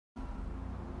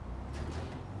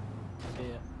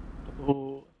here.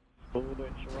 Oh,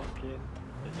 it's rocking.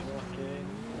 It's rocking.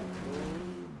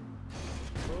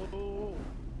 Oh.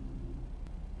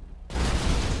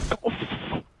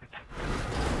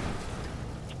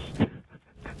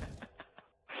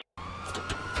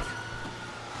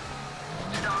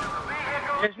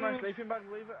 Here's my sleeping bag,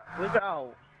 leave it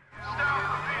out.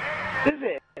 Is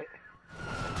it?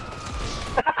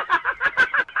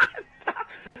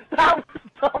 That was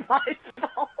not my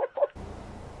fault!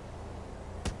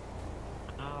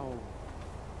 Ow.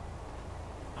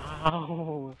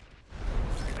 Ow.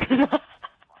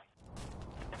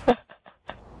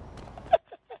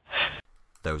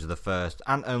 Those are the first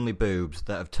and only boobs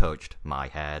that have touched my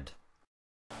head.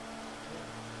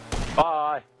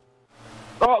 Bye.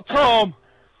 Oh, Tom!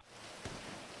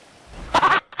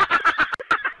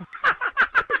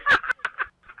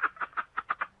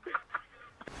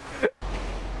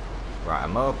 Right,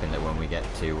 I'm hoping that when we get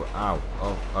to... Ow.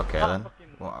 Oh, okay then.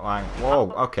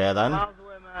 Whoa, okay then.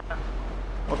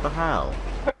 What the hell?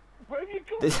 Where have you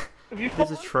gone?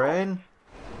 There's a train?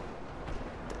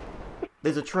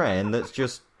 There's a train that's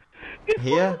just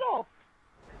here?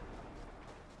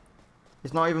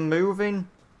 It's not even moving?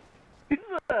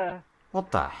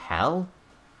 What the hell?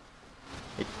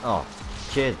 Oh,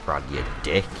 cheers Brad, you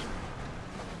dick.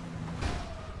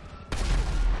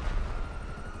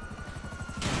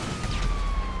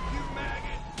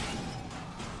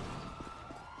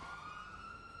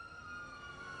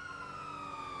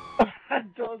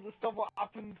 Does stop what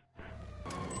happened?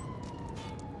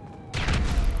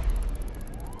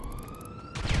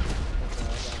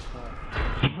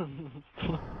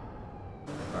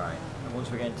 Right, and once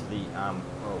we get into the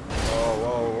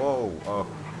whoa,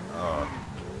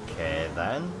 okay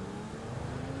then.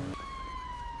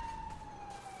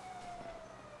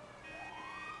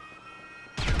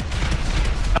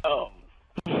 Oh.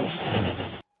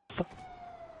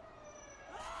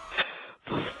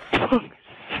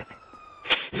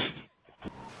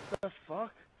 The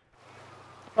fuck?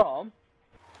 Tom?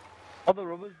 All the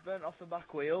rubber's burnt off the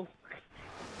back wheel.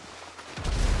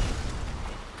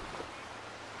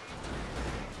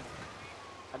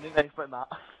 I didn't expect that.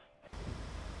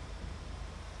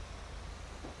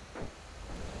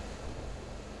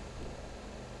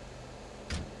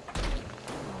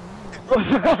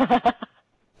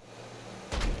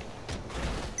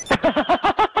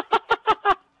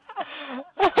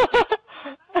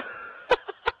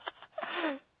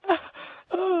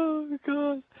 Oh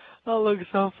god, that looks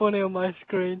so funny on my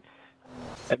screen.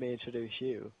 Let me introduce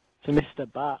you to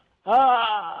Mr. Bat.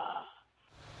 Ah!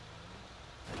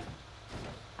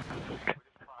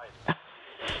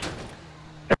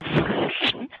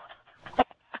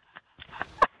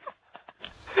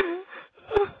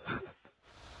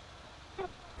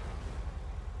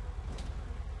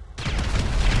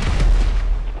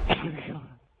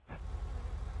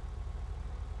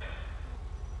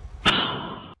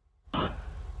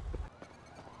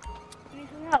 Need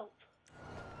some help?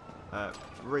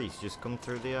 Reese, just come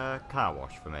through the car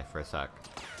wash for me for a sec.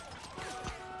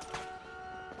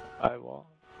 I what?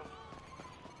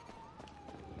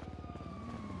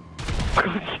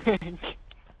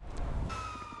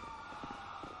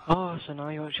 Oh, so now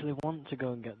you actually want to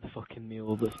go and get the fucking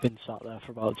mule that's been sat there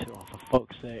for about 2 hours. For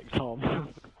fuck's sake,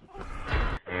 Tom.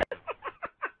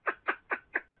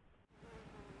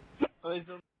 It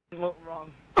doesn't look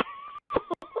wrong.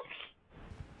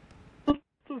 What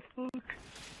the fuck?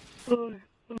 Oh,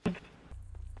 God.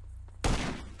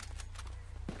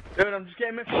 Dude, I'm just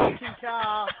getting my fucking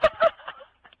car.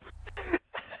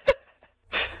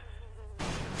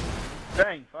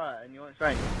 Strength, right, and you want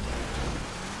strength?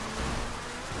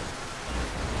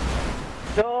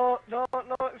 No,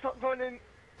 it's not going in.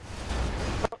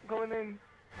 It's not going in.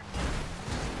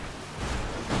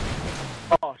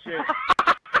 Oh, shit.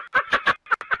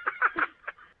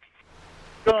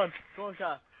 Go on,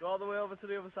 car. Go all the way over to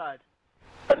the other side.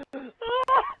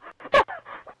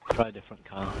 Try a different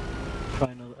car.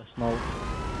 Try a small.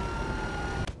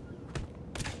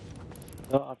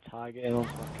 Don't have targeting on,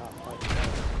 so I can't fight.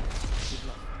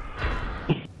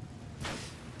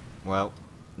 Well,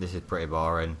 this is pretty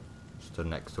boring. Stood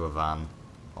next to a van,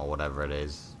 or whatever it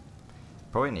is.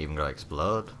 Probably ain't even gonna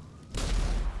explode.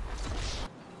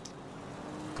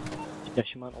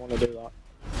 Guess you might not want to do that.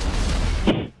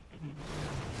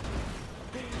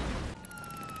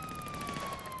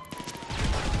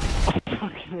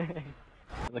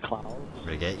 The clouds.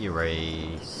 Gonna get you,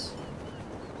 Reese.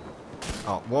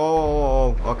 Oh,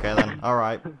 whoa, okay then,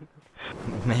 alright.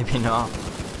 Maybe not.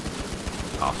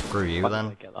 Oh, screw you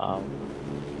then. Get that out.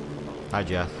 Hi,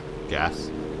 Jess. Jess.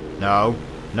 No.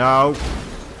 No!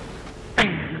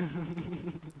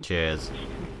 Cheers.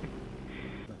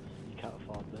 You can't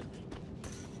afford this.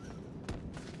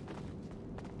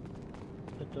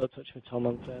 Don't touch me, Tom,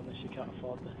 unless you can't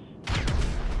afford this.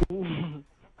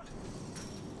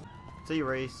 See you,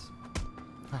 Reese.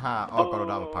 Haha, oh, I've got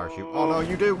to have a parachute. Oh no,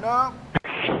 you do, no!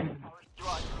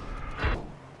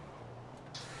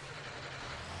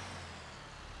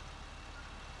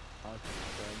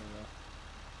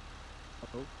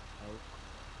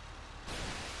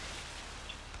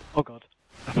 Oh god.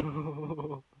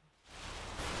 Go!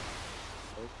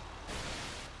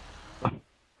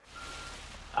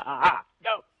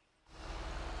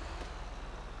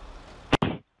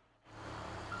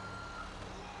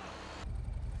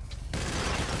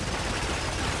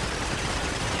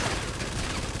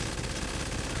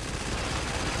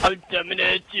 I'll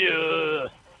dominate you!